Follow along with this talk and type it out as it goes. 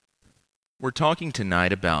We're talking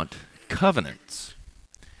tonight about covenants.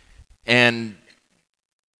 And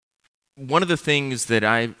one of the things that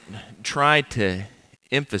I try to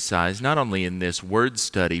emphasize, not only in this word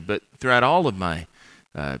study, but throughout all of my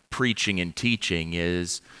preaching and teaching,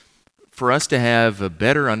 is for us to have a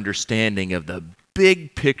better understanding of the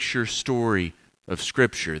big picture story of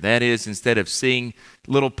Scripture. That is, instead of seeing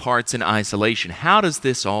little parts in isolation, how does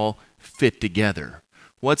this all fit together?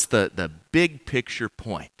 What's the big picture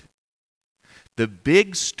point? The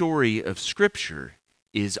big story of Scripture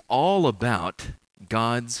is all about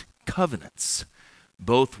God's covenants,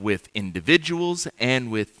 both with individuals and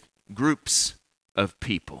with groups of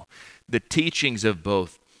people. The teachings of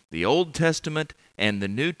both the Old Testament and the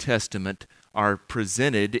New Testament are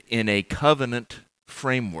presented in a covenant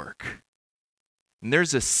framework. And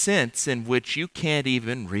there's a sense in which you can't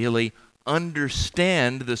even really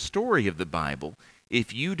understand the story of the Bible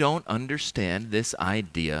if you don't understand this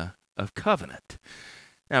idea of covenant.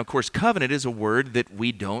 Now, of course, covenant is a word that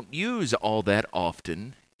we don't use all that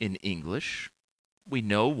often in English. We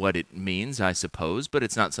know what it means, I suppose, but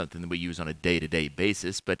it's not something that we use on a day-to-day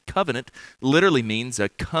basis. But covenant literally means a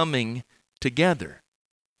coming together.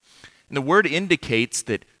 And the word indicates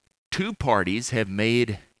that two parties have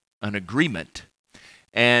made an agreement,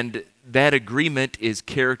 and that agreement is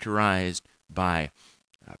characterized by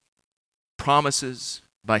promises,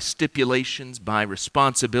 by stipulations, by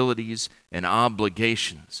responsibilities and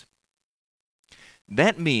obligations.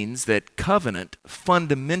 That means that covenant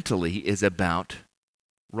fundamentally is about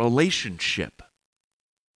relationship.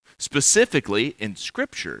 Specifically, in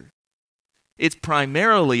Scripture, it's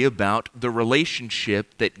primarily about the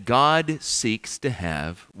relationship that God seeks to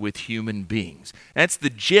have with human beings. That's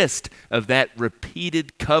the gist of that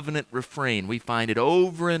repeated covenant refrain. We find it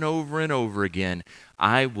over and over and over again.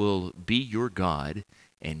 I will be your God,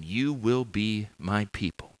 and you will be my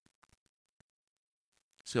people.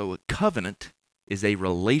 So a covenant is a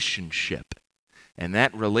relationship, and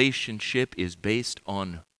that relationship is based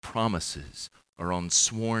on promises or on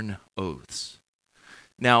sworn oaths.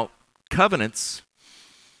 Now, covenants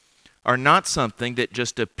are not something that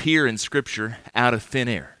just appear in Scripture out of thin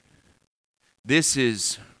air. This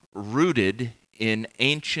is rooted in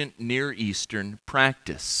ancient Near Eastern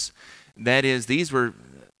practice. That is, these were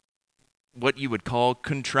what you would call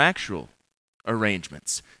contractual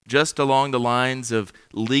arrangements, just along the lines of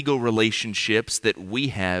legal relationships that we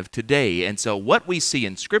have today. And so what we see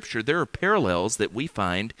in Scripture, there are parallels that we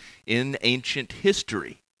find in ancient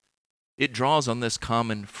history. It draws on this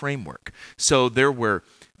common framework. So there were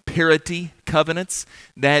parity covenants,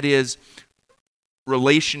 that is,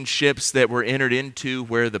 relationships that were entered into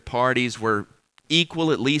where the parties were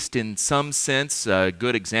equal, at least in some sense. A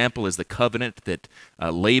good example is the covenant that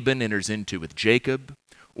Laban enters into with Jacob,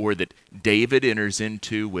 or that David enters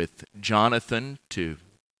into with Jonathan to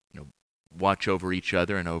watch over each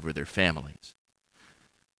other and over their families.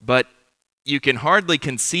 But you can hardly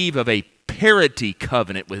conceive of a parity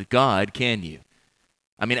covenant with God, can you?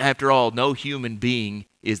 I mean, after all, no human being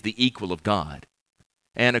is the equal of God.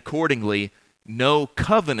 And accordingly, no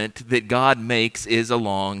covenant that God makes is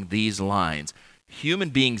along these lines. Human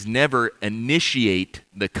beings never initiate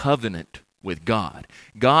the covenant with God.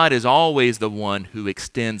 God is always the one who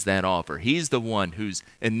extends that offer. He's the one who's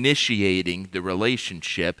initiating the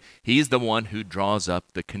relationship. He's the one who draws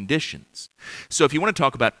up the conditions. So if you want to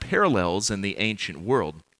talk about parallels in the ancient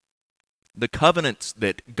world, the covenants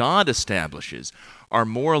that God establishes are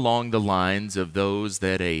more along the lines of those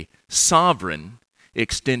that a sovereign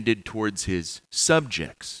extended towards his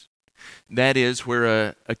subjects. That is,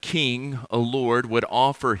 where a king, a lord, would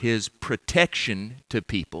offer his protection to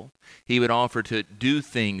people. He would offer to do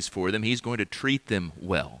things for them. He's going to treat them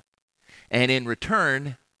well. And in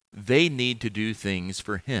return, they need to do things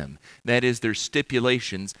for him. That is, their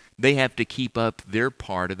stipulations. They have to keep up their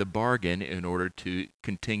part of the bargain in order to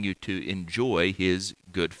continue to enjoy his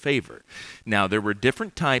good favor. Now, there were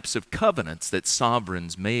different types of covenants that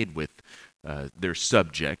sovereigns made with their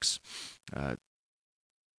subjects.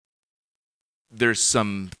 There's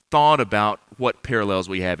some thought about what parallels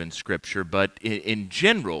we have in Scripture, but in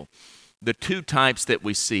general, the two types that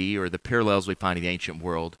we see, or the parallels we find in the ancient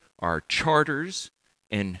world, are charters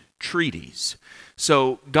and treaties.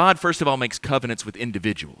 So God, first of all, makes covenants with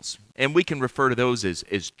individuals, and we can refer to those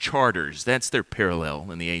as charters. That's their parallel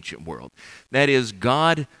in the ancient world. That is,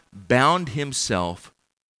 God bound himself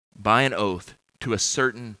by an oath to a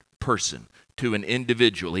certain person, to an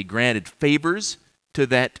individual. He granted favors to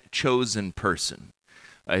that chosen person.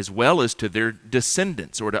 as well as to their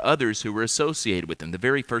descendants or to others who were associated with them. The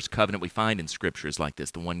very first covenant we find in Scripture is like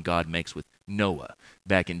this, the one God makes with Noah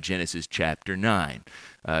back in Genesis chapter 9.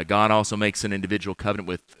 God also makes an individual covenant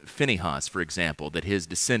with Phinehas, for example, that his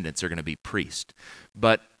descendants are going to be priests.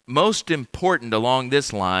 But most important along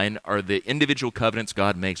this line are the individual covenants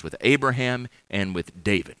God makes with Abraham and with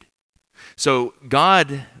David. So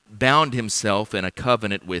God bound himself in a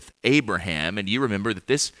covenant with Abraham, and you remember that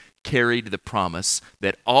this carried the promise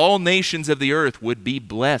that all nations of the earth would be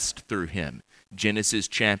blessed through him. Genesis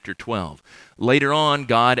chapter 12. Later on,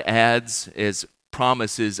 God adds as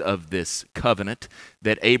promises of this covenant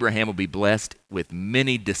that Abraham will be blessed with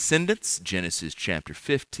many descendants, Genesis chapter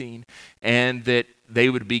 15, and that they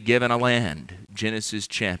would be given a land, Genesis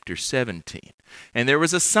chapter 17. And there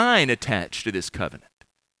was a sign attached to this covenant,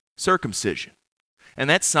 circumcision. And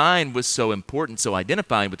that sign was so important, so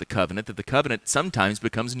identifying with the covenant, that the covenant sometimes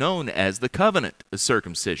becomes known as the covenant of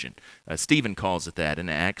circumcision. Stephen calls it that in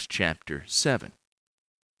Acts chapter 7.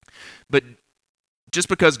 But just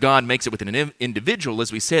because God makes it with an individual,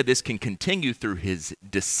 as we said, this can continue through his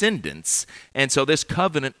descendants. And so this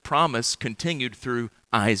covenant promise continued through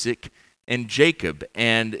Isaac and Jacob.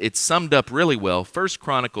 And it's summed up really well. 1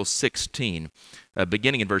 Chronicles 16,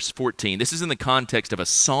 beginning in verse 14. This is in the context of a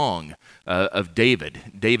song of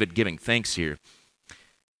David giving thanks here.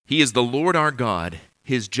 He is the Lord our God.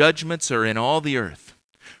 His judgments are in all the earth.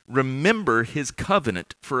 Remember his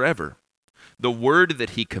covenant forever, the word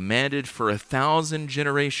that he commanded for 1,000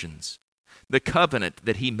 generations, the covenant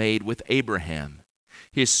that he made with Abraham,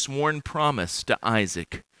 his sworn promise to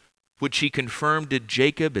Isaac, which he confirmed to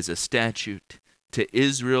Jacob as a statute, to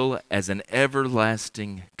Israel as an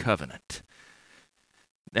everlasting covenant.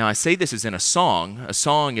 Now, I say this is in a song. A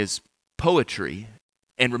song is poetry.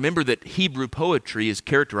 And remember that Hebrew poetry is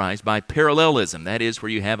characterized by parallelism. That is,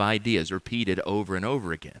 where you have ideas repeated over and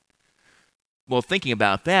over again. Well, thinking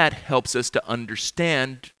about that helps us to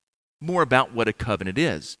understand more about what a covenant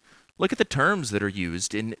is. Look at the terms that are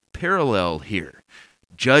used in parallel here.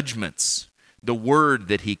 Judgments, the word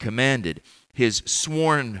that he commanded, his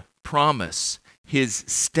sworn promise, his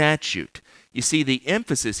statute. You see, the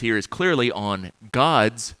emphasis here is clearly on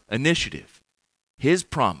God's initiative, his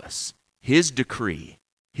promise, his decree,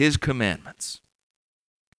 his commandments.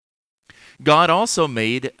 God also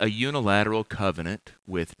made a unilateral covenant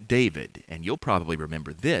with David, and you'll probably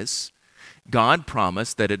remember this. God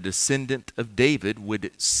promised that a descendant of David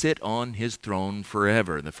would sit on his throne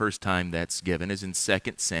forever. The first time that's given is in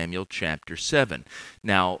 2 Samuel chapter 7.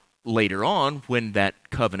 Now, later on, when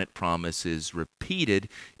that covenant promise is repeated,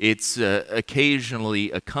 it's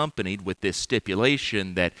occasionally accompanied with this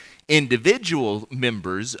stipulation that individual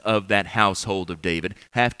members of that household of David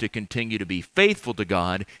have to continue to be faithful to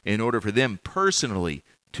God in order for them personally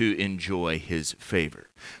to enjoy his favor.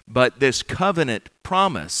 But this covenant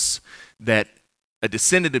promise that a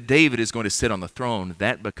descendant of David is going to sit on the throne,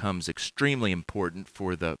 that becomes extremely important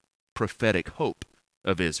for the prophetic hope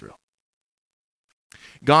of Israel.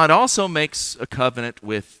 God also makes a covenant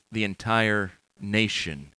with the entire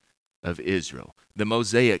nation of Israel, the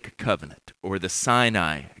Mosaic covenant or the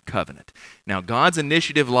Sinai covenant. Now, God's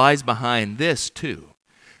initiative lies behind this too,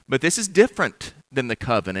 but this is different than the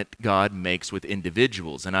covenant God makes with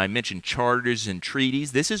individuals. And I mentioned charters and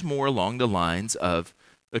treaties. This is more along the lines of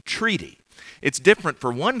a treaty. It's different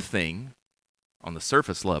for one thing on the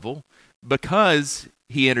surface level because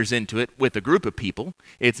he enters into it with a group of people.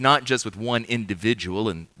 It's not just with one individual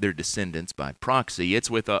and their descendants by proxy. It's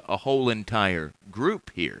with a whole entire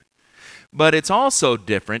group here. But it's also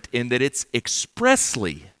different in that it's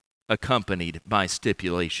expressly accompanied by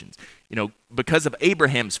stipulations. You know, because of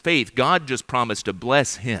Abraham's faith, God just promised to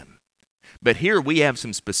bless him. But here we have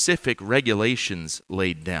some specific regulations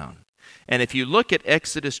laid down. And if you look at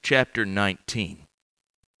Exodus chapter 19,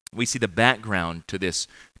 we see the background to this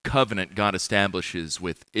covenant God establishes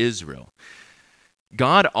with Israel.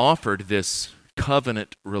 God offered this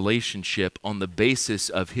covenant relationship on the basis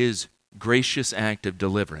of his gracious act of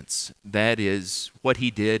deliverance. That is what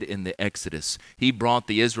he did in the Exodus. He brought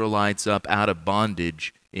the Israelites up out of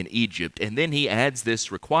bondage in Egypt, and then he adds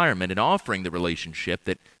this requirement in offering the relationship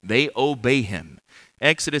that they obey him.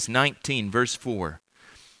 Exodus 19, verse 4.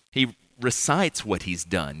 He recites what he's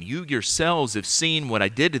done. You yourselves have seen what I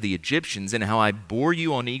did to the Egyptians and how I bore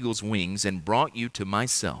you on eagle's wings and brought you to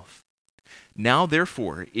myself. Now,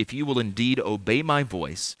 therefore, if you will indeed obey my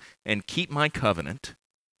voice and keep my covenant,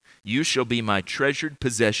 you shall be my treasured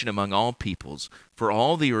possession among all peoples, for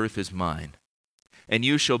all the earth is mine. And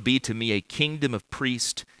you shall be to me a kingdom of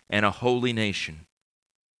priests and a holy nation.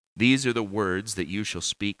 These are the words that you shall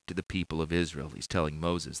speak to the people of Israel. He's telling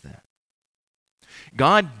Moses that.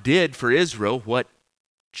 God did for Israel what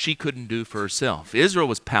she couldn't do for herself. Israel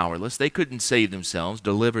was powerless. They couldn't save themselves,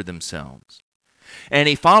 deliver themselves. And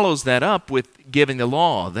he follows that up with giving the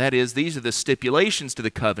law. That is, these are the stipulations to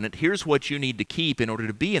the covenant. Here's what you need to keep in order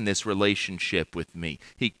to be in this relationship with me.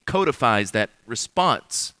 He codifies that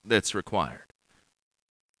response that's required.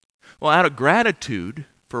 Well, out of gratitude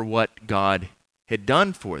for what God had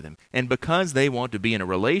done for them, and because they want to be in a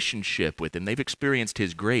relationship with him, they've experienced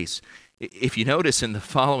his grace. If you notice in the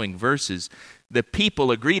following verses, the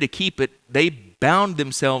people agree to keep it. They bound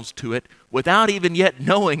themselves to it without even yet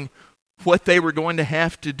knowing what they were going to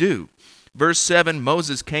have to do. Verse 7,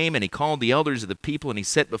 Moses came and he called the elders of the people and he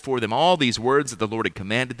set before them all these words that the Lord had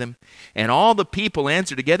commanded them. And all the people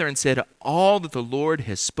answered together and said, all that the Lord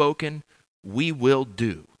has spoken, we will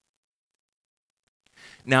do.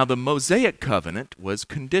 Now the Mosaic covenant was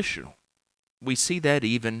conditional. We see that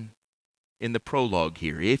even in the prologue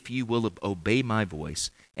here. If you will obey my voice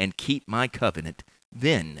and keep my covenant,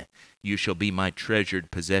 then you shall be my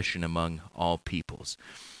treasured possession among all peoples.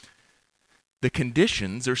 The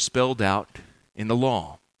conditions are spelled out in the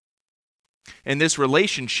law. And this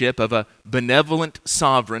relationship of a benevolent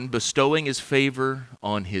sovereign bestowing his favor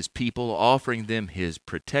on his people, offering them his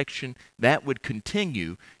protection, that would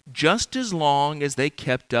continue just as long as they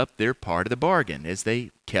kept up their part of the bargain, as they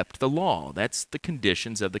kept the law. That's the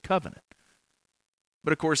conditions of the covenant.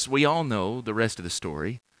 But of course, we all know the rest of the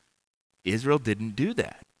story. Israel didn't do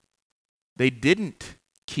that. They didn't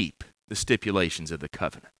keep the stipulations of the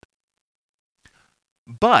covenant.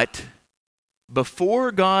 But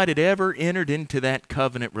before God had ever entered into that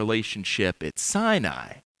covenant relationship at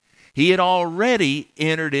Sinai, he had already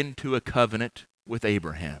entered into a covenant with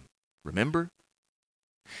Abraham. Remember?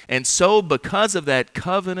 And so because of that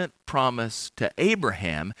covenant promise to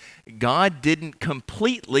Abraham, God didn't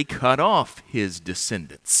completely cut off his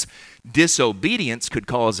descendants. Disobedience could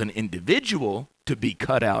cause an individual to be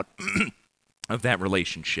cut out of that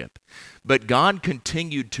relationship. But God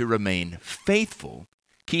continued to remain faithful,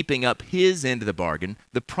 keeping up his end of the bargain,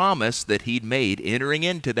 the promise that he'd made entering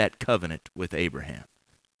into that covenant with Abraham.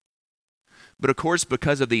 But of course,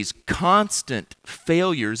 because of these constant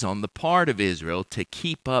failures on the part of Israel to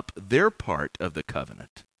keep up their part of the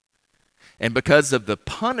covenant, and because of the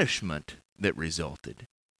punishment that resulted,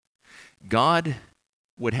 God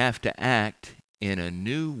would have to act in a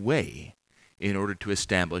new way in order to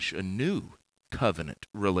establish a new covenant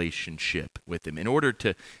relationship with them, in order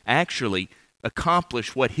to actually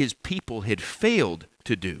accomplish what his people had failed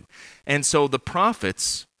to do. And so the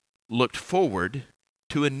prophets looked forward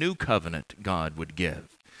to a new covenant God would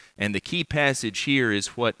give. And the key passage here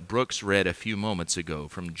is what Brooks read a few moments ago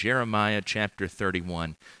from Jeremiah chapter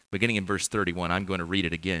 31, beginning in verse 31. I'm going to read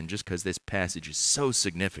it again just because this passage is so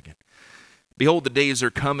significant. Behold, the days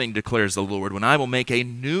are coming, declares the Lord, when I will make a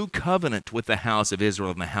new covenant with the house of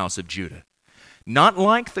Israel and the house of Judah. Not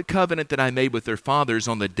like the covenant that I made with their fathers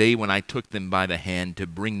on the day when I took them by the hand to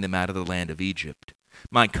bring them out of the land of Egypt.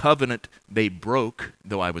 My covenant they broke,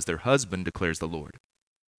 though I was their husband, declares the Lord.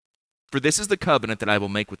 For this is the covenant that I will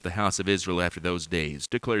make with the house of Israel after those days,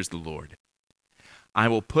 declares the Lord. I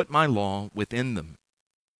will put my law within them,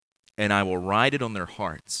 and I will write it on their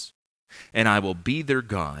hearts, and I will be their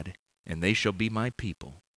God, and they shall be my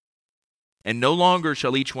people. And no longer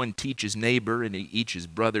shall each one teach his neighbor and each his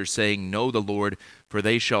brother, saying, Know the Lord, for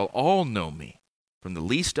they shall all know me, from the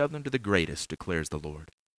least of them to the greatest, declares the Lord.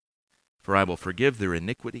 For I will forgive their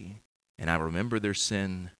iniquity, and I will remember their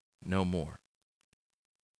sin no more.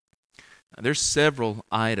 Now, there's several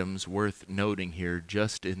items worth noting here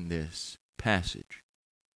just in this passage.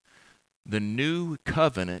 The new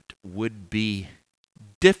covenant would be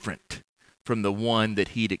different from the one that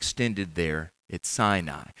he'd extended there at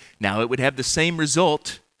Sinai. Now, it would have the same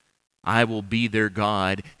result. I will be their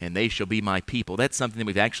God, and they shall be my people. That's something that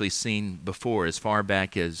we've actually seen before as far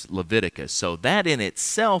back as Leviticus. So that in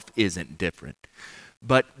itself isn't different.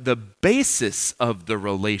 But the basis of the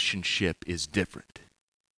relationship is different.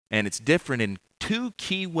 And it's different in two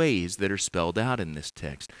key ways that are spelled out in this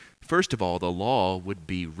text. First of all, the law would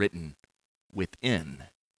be written within.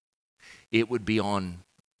 It would be on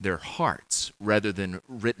their hearts rather than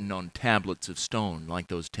written on tablets of stone like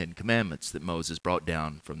those 10 Commandments that Moses brought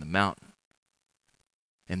down from the mountain.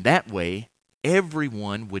 And that way,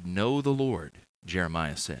 everyone would know the Lord,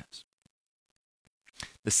 Jeremiah says.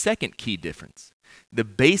 The second key difference, the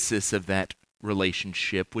basis of that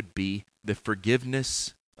relationship would be the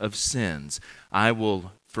forgiveness of sins. I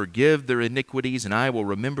will forgive their iniquities and I will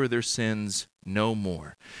remember their sins no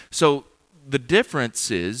more. So the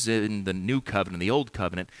differences in the new covenant and the old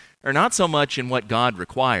covenant are not so much in what God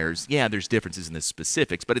requires. Yeah, there's differences in the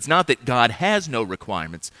specifics, but it's not that God has no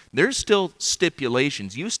requirements. There's still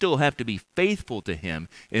stipulations. You still have to be faithful to him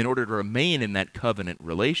in order to remain in that covenant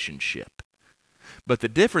relationship. But the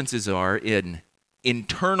differences are in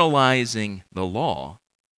internalizing the law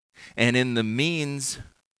and in the means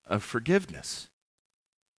of forgiveness.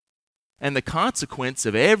 And the consequence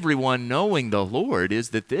of everyone knowing the Lord is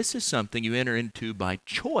that this is something you enter into by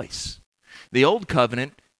choice. The old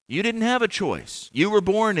covenant, you didn't have a choice. You were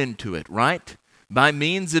born into it, right? By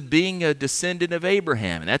means of being a descendant of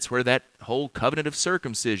Abraham. And that's where that whole covenant of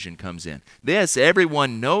circumcision comes in. This,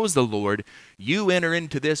 everyone knows the Lord. You enter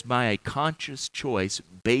into this by a conscious choice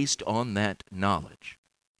based on that knowledge.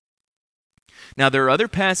 Now, there are other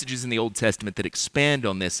passages in the Old Testament that expand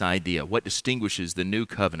on this idea, what distinguishes the new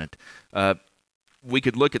covenant. We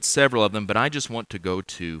could look at several of them, but I just want to go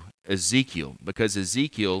to Ezekiel, because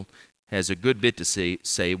Ezekiel has a good bit to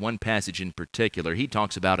say, one passage in particular. He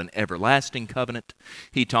talks about an everlasting covenant.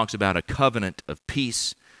 He talks about a covenant of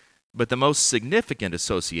peace. But the most significant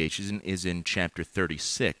association is in chapter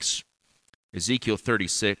 36. Ezekiel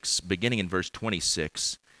 36, beginning in verse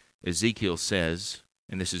 26, Ezekiel says,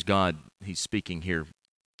 and this is God, he's speaking here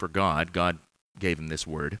for God. God gave him this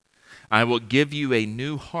word. I will give you a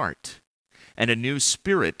new heart, and a new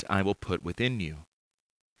spirit I will put within you.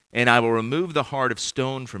 And I will remove the heart of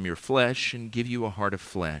stone from your flesh and give you a heart of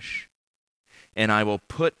flesh. And I will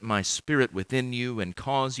put my spirit within you and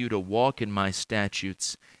cause you to walk in my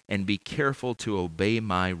statutes and be careful to obey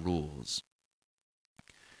my rules.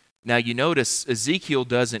 Now you notice Ezekiel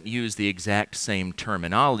doesn't use the exact same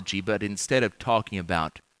terminology, but instead of talking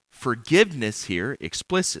about forgiveness here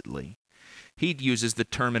explicitly, he uses the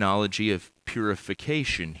terminology of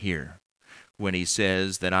purification here when he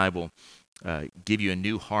says that I will give you a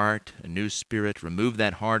new heart, a new spirit, remove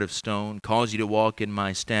that heart of stone, cause you to walk in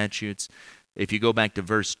my statutes. If you go back to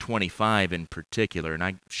verse 25 in particular, and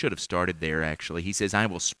I should have started there actually, he says, I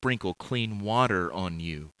will sprinkle clean water on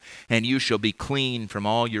you, and you shall be clean from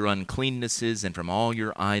all your uncleannesses, and from all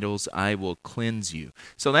your idols I will cleanse you.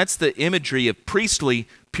 So that's the imagery of priestly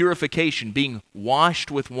purification, being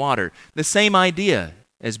washed with water. The same idea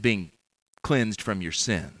as being cleansed from your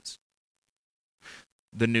sins.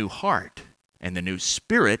 The new heart and the new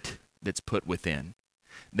spirit that's put within,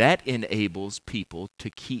 that enables people to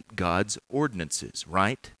keep God's ordinances,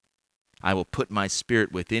 right? I will put my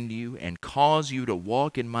spirit within you and cause you to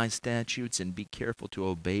walk in my statutes and be careful to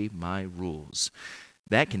obey my rules.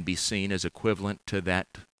 That can be seen as equivalent to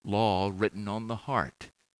that law written on the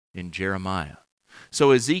heart in Jeremiah.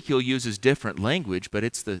 So Ezekiel uses different language, but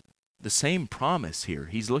it's the same promise here.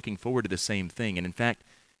 He's looking forward to the same thing. And in fact,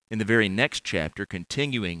 in the very next chapter,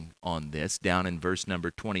 continuing on this, down in verse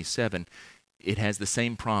number 27, it has the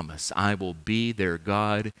same promise. I will be their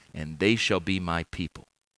God, and they shall be my people.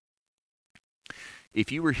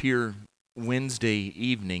 If you were here Wednesday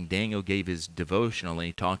evening, Daniel gave his devotional, and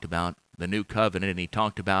he talked about the new covenant, and he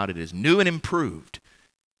talked about it as new and improved.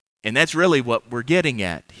 And that's really what we're getting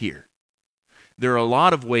at here. There are a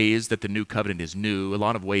lot of ways that the new covenant is new, a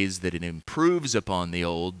lot of ways that it improves upon the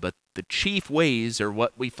old, but the chief ways are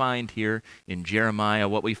what we find here in Jeremiah,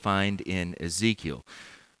 what we find in Ezekiel.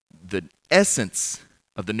 The essence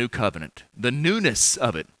of the new covenant, the newness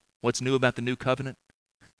of it. What's new about the new covenant?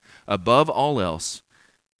 Above all else,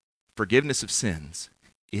 forgiveness of sins.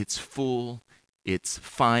 It's full, it's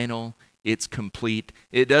final, it's complete.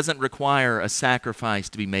 It doesn't require a sacrifice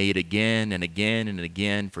to be made again and again and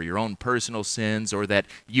again for your own personal sins or that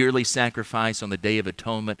yearly sacrifice on the Day of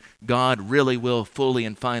Atonement. God really will fully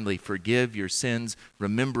and finally forgive your sins,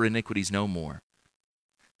 remember iniquities no more.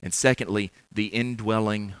 And secondly, the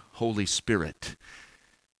indwelling Holy Spirit.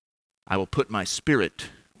 I will put my spirit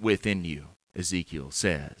within you, Ezekiel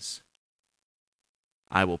says.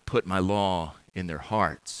 I will put my law in their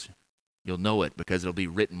hearts. You'll know it because it'll be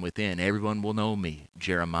written within. Everyone will know me,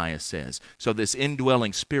 Jeremiah says. So this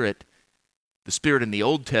indwelling spirit, the spirit in the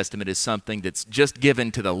Old Testament is something that's just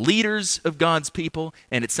given to the leaders of God's people,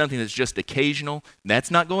 and it's something that's just occasional.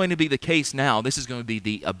 That's not going to be the case now. This is going to be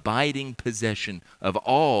the abiding possession of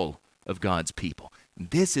all of God's people.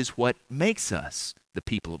 This is what makes us the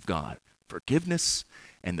people of God, forgiveness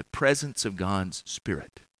and the presence of God's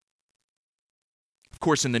Spirit. Of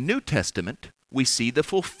course, in the New Testament, we see the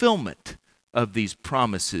fulfillment of these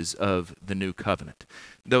promises of the new covenant.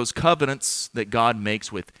 Those covenants that God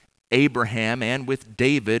makes with Abraham and with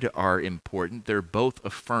David are important. They're both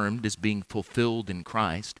affirmed as being fulfilled in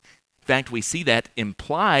Christ. In fact, we see that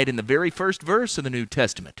implied in the very first verse of the New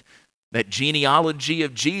Testament. That genealogy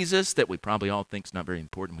of Jesus that we probably all think is not very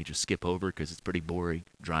important. We just skip over because it's pretty boring,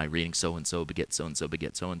 dry reading. So-and-so beget so-and-so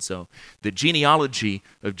beget so-and-so. The genealogy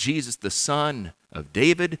of Jesus, the son of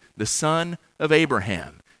David, the son of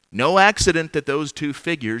Abraham. No accident that those two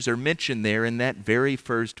figures are mentioned there in that very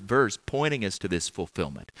first verse, pointing us to this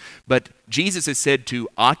fulfillment. But Jesus is said to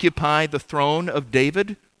occupy the throne of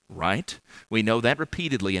David, right? We know that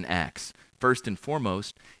repeatedly in Acts. First and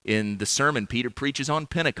foremost, in the sermon Peter preaches on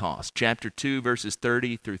Pentecost, chapter 2, verses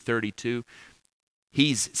 30 through 32.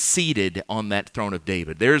 He's seated on that throne of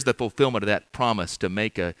David. There's the fulfillment of that promise to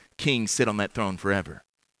make a king sit on that throne forever.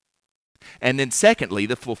 And then secondly,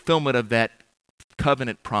 the fulfillment of that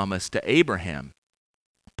covenant promise to Abraham.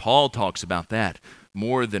 Paul talks about that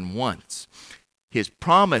more than once. His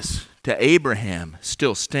promise to Abraham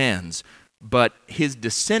still stands, but his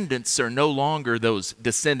descendants are no longer those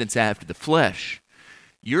descendants after the flesh.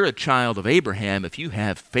 You're a child of Abraham if you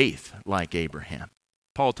have faith like Abraham.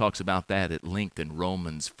 Paul talks about that at length in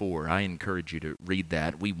Romans 4. I encourage you to read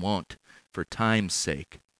that. We won't for time's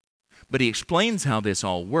sake. But he explains how this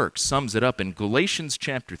all works, sums it up in Galatians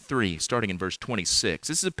chapter 3, starting in verse 26.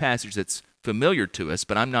 This is a passage that's familiar to us,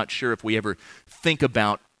 but I'm not sure if we ever think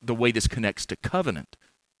about the way this connects to covenant.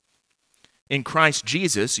 In Christ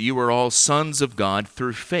Jesus, you are all sons of God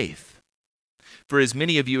through faith. For as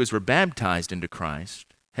many of you as were baptized into Christ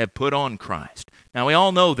have put on Christ. Now, we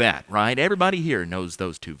all know that, right? Everybody here knows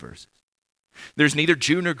those two verses. There's neither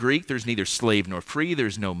Jew nor Greek, there's neither slave nor free,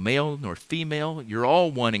 there's no male nor female. You're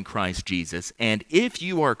all one in Christ Jesus. And if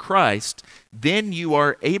you are Christ, then you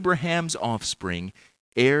are Abraham's offspring,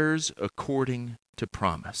 heirs according to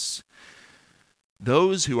promise.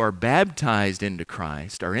 Those who are baptized into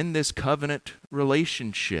Christ are in this covenant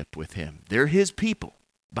relationship with him. They're his people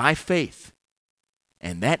by faith.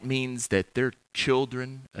 And that means that they're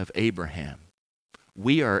children of Abraham.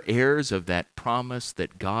 We are heirs of that promise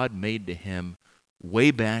that God made to him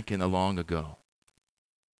way back in the long ago.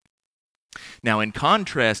 Now, in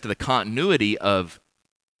contrast to the continuity of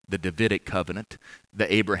the Davidic covenant,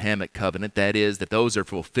 the Abrahamic covenant, that is, that those are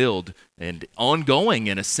fulfilled and ongoing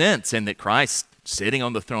in a sense, and that Christ sitting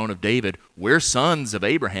on the throne of David, we're sons of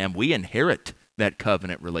Abraham. We inherit that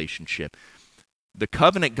covenant relationship. The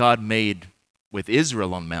covenant God made with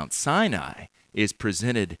Israel on Mount Sinai is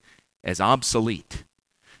presented as obsolete.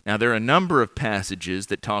 Now, there are a number of passages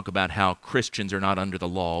that talk about how Christians are not under the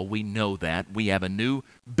law. We know that. We have a new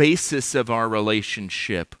basis of our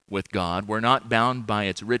relationship with God. We're not bound by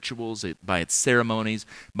its rituals, by its ceremonies,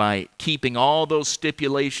 by keeping all those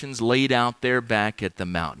stipulations laid out there back at the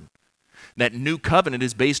mountain. That new covenant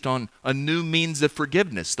is based on a new means of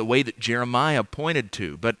forgiveness, the way that Jeremiah pointed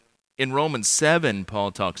to. But in Romans 7, Paul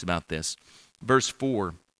talks about this. Verse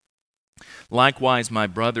 4, likewise, my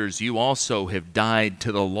brothers, you also have died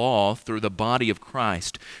to the law through the body of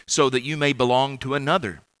Christ, so that you may belong to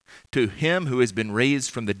another, to him who has been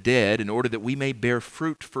raised from the dead, in order that we may bear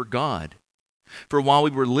fruit for God. For while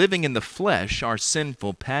we were living in the flesh, our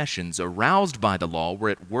sinful passions, aroused by the law, were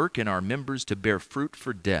at work in our members to bear fruit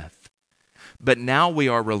for death. But now we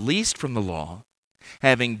are released from the law,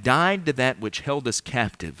 having died to that which held us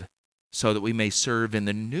captive, so that we may serve in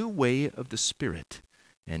the new way of the Spirit,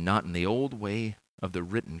 and not in the old way of the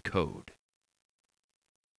written code.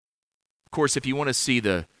 Of course, if you want to see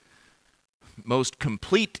the most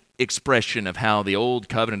complete expression of how the old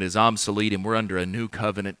covenant is obsolete and we're under a new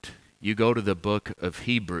covenant, you go to the book of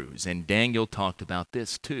Hebrews, and Daniel talked about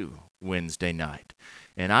this too Wednesday night.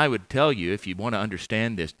 And I would tell you, if you want to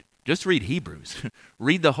understand this, just read Hebrews.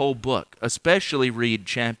 Read the whole book, especially read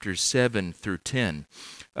chapters 7 through 10.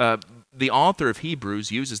 The author of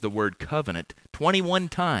Hebrews uses the word covenant 21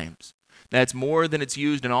 times. That's more than it's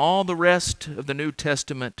used in all the rest of the New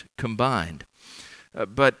Testament combined.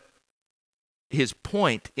 But his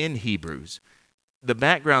point in Hebrews, the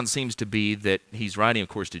background seems to be that he's writing, of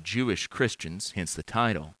course, to Jewish Christians, hence the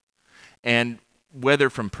title. And whether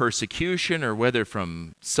from persecution or whether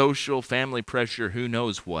from social, family pressure, who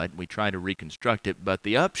knows what, we try to reconstruct it. But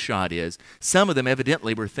the upshot is, some of them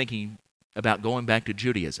evidently were thinking about going back to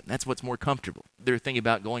Judaism. That's what's more comfortable. They're thinking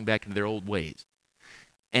about going back into their old ways.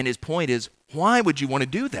 And his point is, why would you want to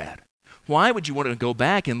do that? Why would you want to go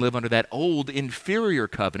back and live under that old, inferior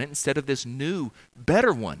covenant instead of this new,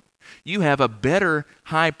 better one? You have a better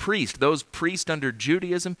high priest. Those priests under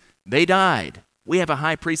Judaism, they died. We have a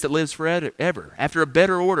high priest that lives forever, after a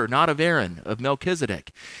better order, not of Aaron, of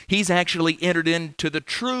Melchizedek. He's actually entered into the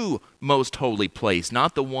true most holy place,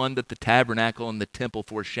 not the one that the tabernacle and the temple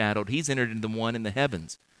foreshadowed. He's entered into the one in the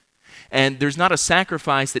heavens. And there's not a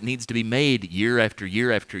sacrifice that needs to be made year after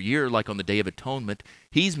year after year, like on the Day of Atonement.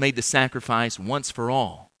 He's made the sacrifice once for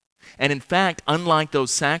all. And in fact, unlike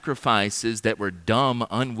those sacrifices that were dumb,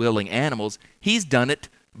 unwilling animals, he's done it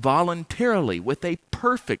voluntarily with a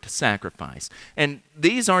perfect sacrifice. And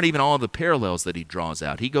these aren't even all the parallels that he draws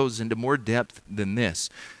out. He goes into more depth than this.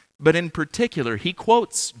 But in particular, he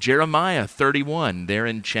quotes Jeremiah 31 there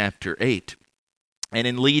in chapter 8. And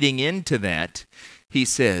in leading into that, he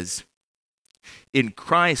says, in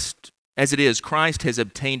Christ, as it is, Christ has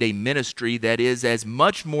obtained a ministry that is as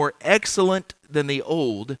much more excellent than the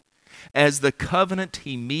old, as the covenant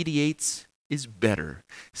he mediates is better,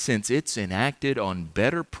 since it's enacted on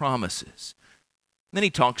better promises. Then he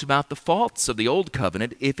talks about the faults of the old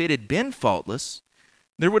covenant. If it had been faultless,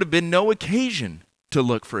 there would have been no occasion to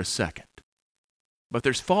look for a second. But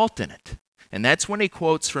there's fault in it. And that's when he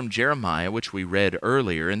quotes from Jeremiah, which we read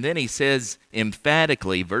earlier. And then he says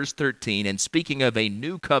emphatically, verse 13, and speaking of a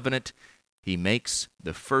new covenant, he makes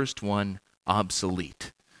the first one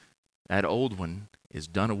obsolete. That old one is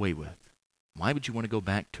done away with. Why would you want to go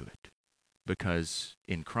back to it? Because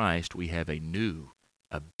in Christ we have a new,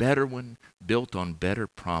 a better one built on better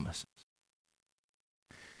promises.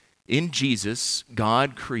 In Jesus,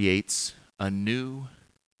 God creates a new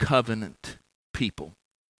covenant people.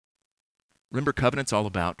 Remember, covenant's all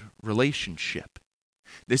about relationship.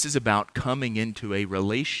 This is about coming into a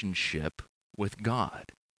relationship with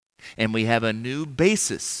God. And we have a new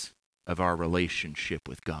basis of our relationship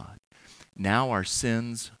with God. Now our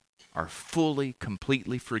sins are fully,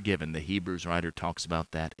 completely forgiven. The Hebrews writer talks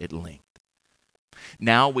about that at length.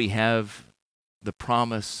 Now we have the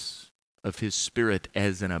promise of His Spirit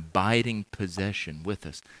as an abiding possession with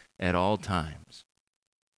us at all times.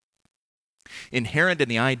 Inherent in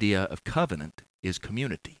the idea of covenant is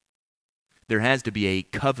community. There has to be a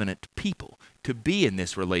covenant people to be in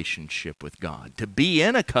this relationship with God. To be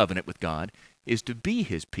in a covenant with God is to be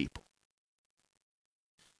His people.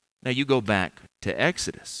 Now you go back to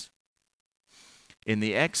Exodus. In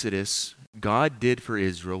the Exodus, God did for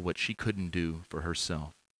Israel what she couldn't do for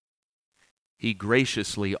herself. He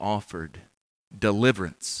graciously offered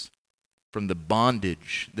deliverance from the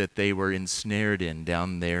bondage that they were ensnared in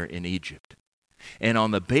down there in Egypt. And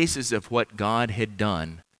on the basis of what God had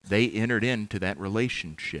done, they entered into that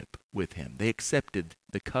relationship with Him. They accepted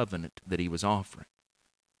the covenant that He was offering.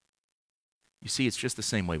 You see, it's just the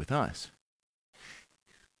same way with us.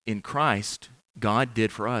 In Christ, God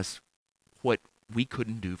did for us what we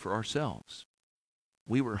couldn't do for ourselves.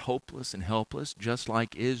 We were hopeless and helpless, just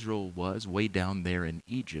like Israel was way down there in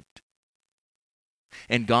Egypt.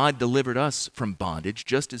 And God delivered us from bondage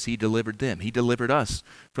just as He delivered them. He delivered us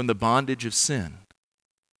from the bondage of sin.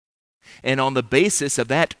 And on the basis of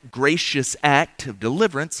that gracious act of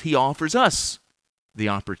deliverance, He offers us the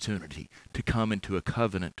opportunity to come into a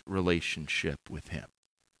covenant relationship with Him.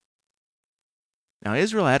 Now,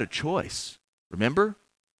 Israel had a choice. Remember?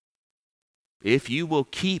 If you will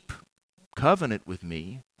keep covenant with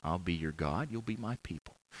me, I'll be your God, you'll be my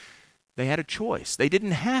people. They had a choice. They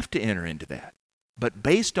didn't have to enter into that. But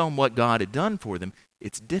based on what God had done for them,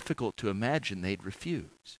 it's difficult to imagine they'd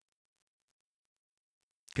refuse.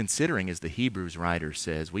 Considering, as the Hebrews writer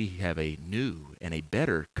says, we have a new and a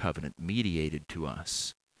better covenant mediated to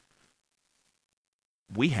us,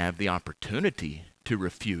 we have the opportunity to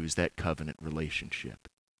refuse that covenant relationship.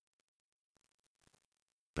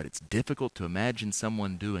 But it's difficult to imagine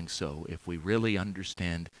someone doing so if we really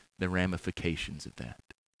understand the ramifications of that.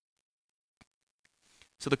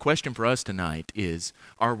 So the question for us tonight is,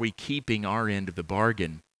 are we keeping our end of the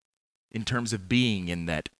bargain in terms of being in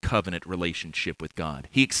that covenant relationship with God?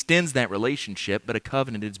 He extends that relationship, but a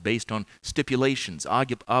covenant is based on stipulations,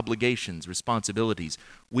 obligations, responsibilities.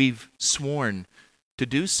 We've sworn to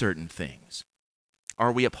do certain things.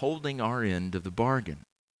 Are we upholding our end of the bargain?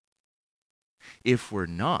 If we're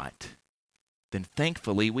not, then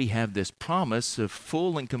thankfully we have this promise of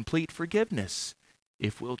full and complete forgiveness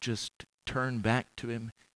if we'll just turn back to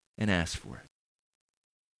Him and ask for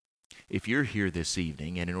it. If you're here this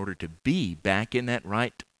evening and in order to be back in that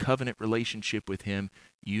right covenant relationship with Him,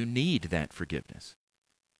 you need that forgiveness,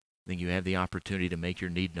 then you have the opportunity to make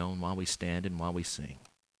your need known while we stand and while we sing.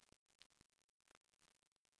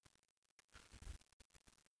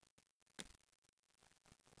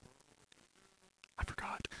 I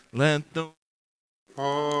forgot. Let the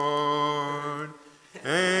Lord,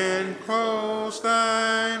 and close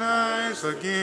thine eyes again.